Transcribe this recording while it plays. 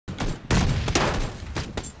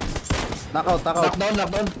Knockout.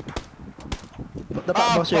 Knockdown.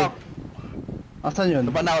 Boss Jay. Asan yun?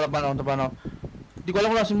 Tapan ako. Di ko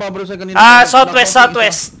alam kung nasa mga bro sa kanina.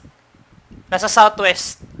 Southwest. Nasa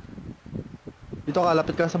southwest. Dito ka,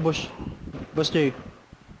 lapit ka sa bush. Boss Jay.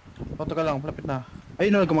 Auto ka lang, lapit na.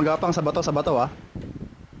 Ayun, gumagapang sa bato ah.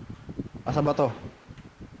 Sa bato.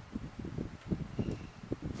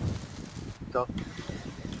 Ito.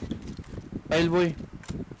 Ail boy.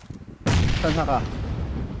 Saan ka?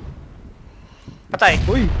 Patay.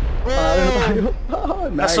 Uy! Ano na tayo?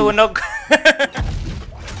 Nice. Nasunog.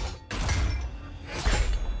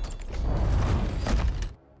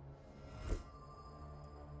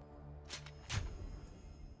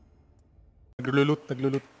 Naglulot.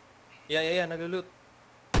 Yeah, naglulot.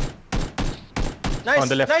 Nice!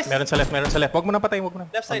 On the left. Nice! Meron sa left. Wag mo na patayin, wag mo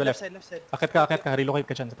na. Left side. Akit ka.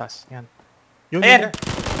 Relocate ka dyan sa taas. Yan. Ayan.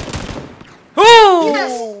 Woo!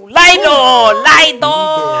 Yes! Lido!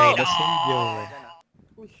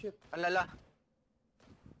 Oh shit. Alala.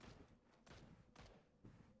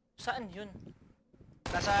 Saan yun?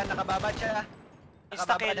 Nakababad siya.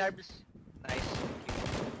 Insta-kill. Nice.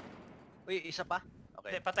 Uy, isa pa?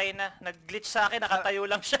 Hindi, Okay. patay na. Nag-glitch sa akin, nakatayo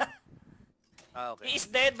lang siya. Okay. He is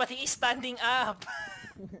dead, but he is standing up.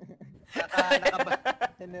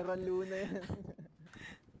 General Luna yan.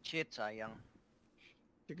 Shit, sayang.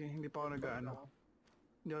 Sige, hindi pa ako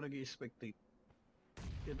hindi ako nag-i-spectate.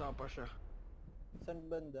 Kita pa siya. Saan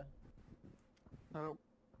banda?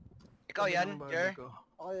 Ikaw yan, Jer?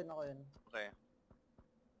 Ako yun. Okay.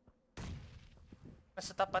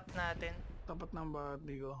 Nasa tapat natin. Tapat ng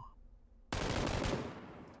body ko.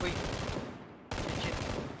 Uy. Shit.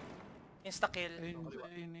 Insta-kill. Ayun.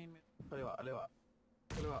 Kaliwa.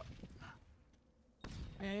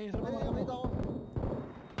 Ay, Nakita ko.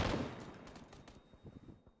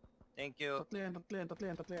 Thank you. Tatlo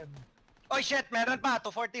yan. Oy shit, meron pa.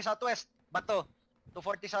 240 southwest. Bato.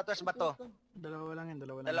 240 southwest bato. Dalawa lang yan.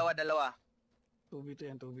 Dalawa. 2v2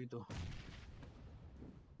 yan, 2v2.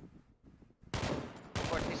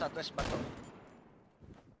 240 southwest bato.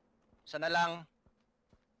 Sana lang.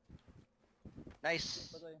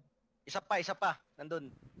 Nice. Isa pa. Nandun.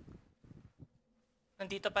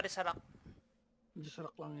 Nandito pa rin sa rock. Medyo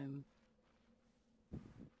sarak lang yan.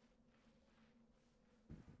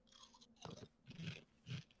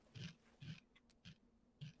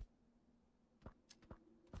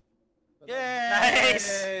 Yay!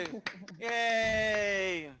 Nice!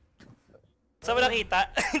 Yay! Saan mo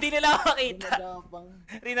nakita? Hindi nila ako makita.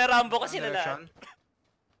 Rambo kasi nila.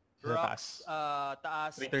 Sa taas.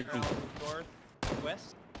 Taas. 330. North.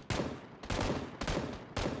 West.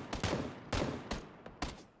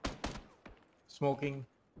 Smoking.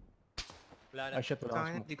 Wala na. Ay shit, wala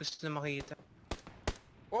akong smoke. Hindi ko sila makita.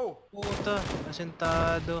 Oh! Puta!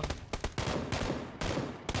 Nasentado.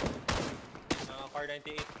 Car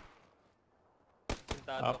 98.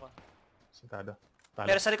 Sentado ka. Sentado.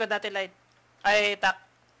 Pero sa likod natin, light. Ay, tak.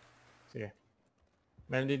 Sige.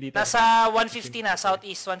 Meron din dito. Nasa 150 na,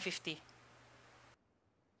 southeast 150.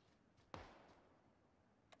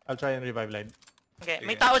 I'll try and revive line. Okay,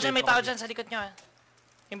 Sige, may tao safe dyan sa likod nyo.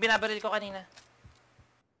 Yung binabaril ko kanina.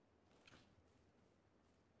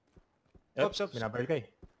 Oops. Binabaril ka eh.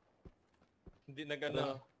 Hindi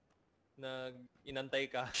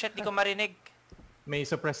inantay ka. Shit, di ko marinig. May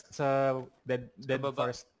suppressed sa dead baba.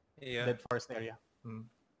 forest. Yeah. Dead forest area.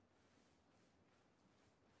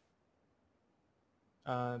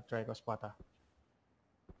 Try ko spota.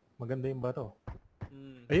 Maganda yung bato.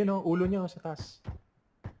 Ayun o, ulo niya sa taas.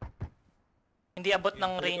 Hindi abot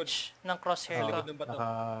ng range ng crosshair ko.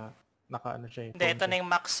 Naka ano siya eh. Hindi, ito na yung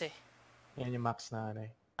max eh. Yan yung max na ano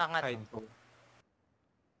eh. Angat.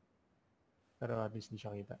 Pero at least hindi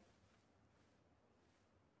siya kita.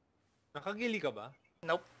 Nakagili ka ba?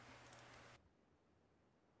 Nope.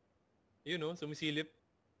 Yun o, sumisilip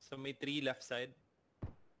sa may tree left side.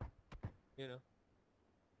 Yun o.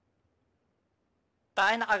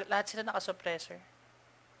 Lahat sila naka-suppressor.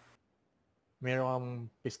 Meron kang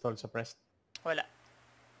pistol suppressed? Wala.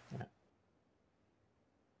 Yeah.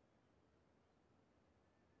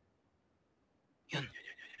 Yun.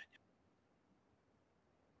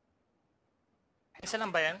 Isa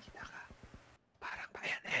lang ba yan? Parang ba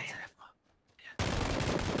yan? Ayan, sa left mo.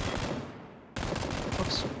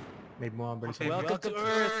 Oops. May bumabalik sa Welcome to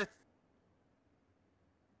Earth!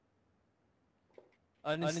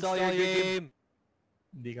 Uninstall your game!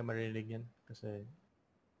 Hindi ka marinig yan kasi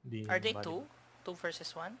hindi. Are they 2? 2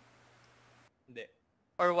 versus 1? Hindi.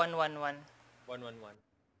 Or 1-1-1? 1-1-1.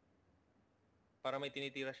 Para may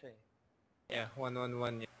tinitira siya eh. Yeah,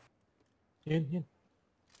 1-1-1 yan. Yun.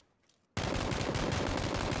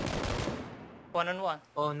 1-on-1.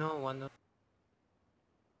 Oh no, 1-1.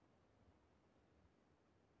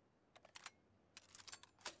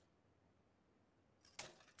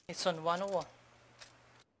 It's on 101.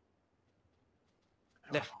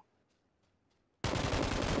 Left.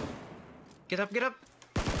 Get up, get up!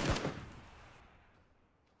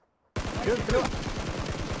 Yun, dalawa.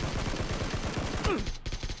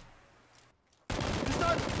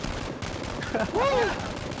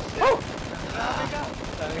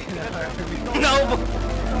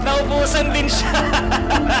 Naubusan din siya.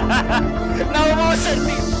 Naubusan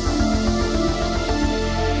din.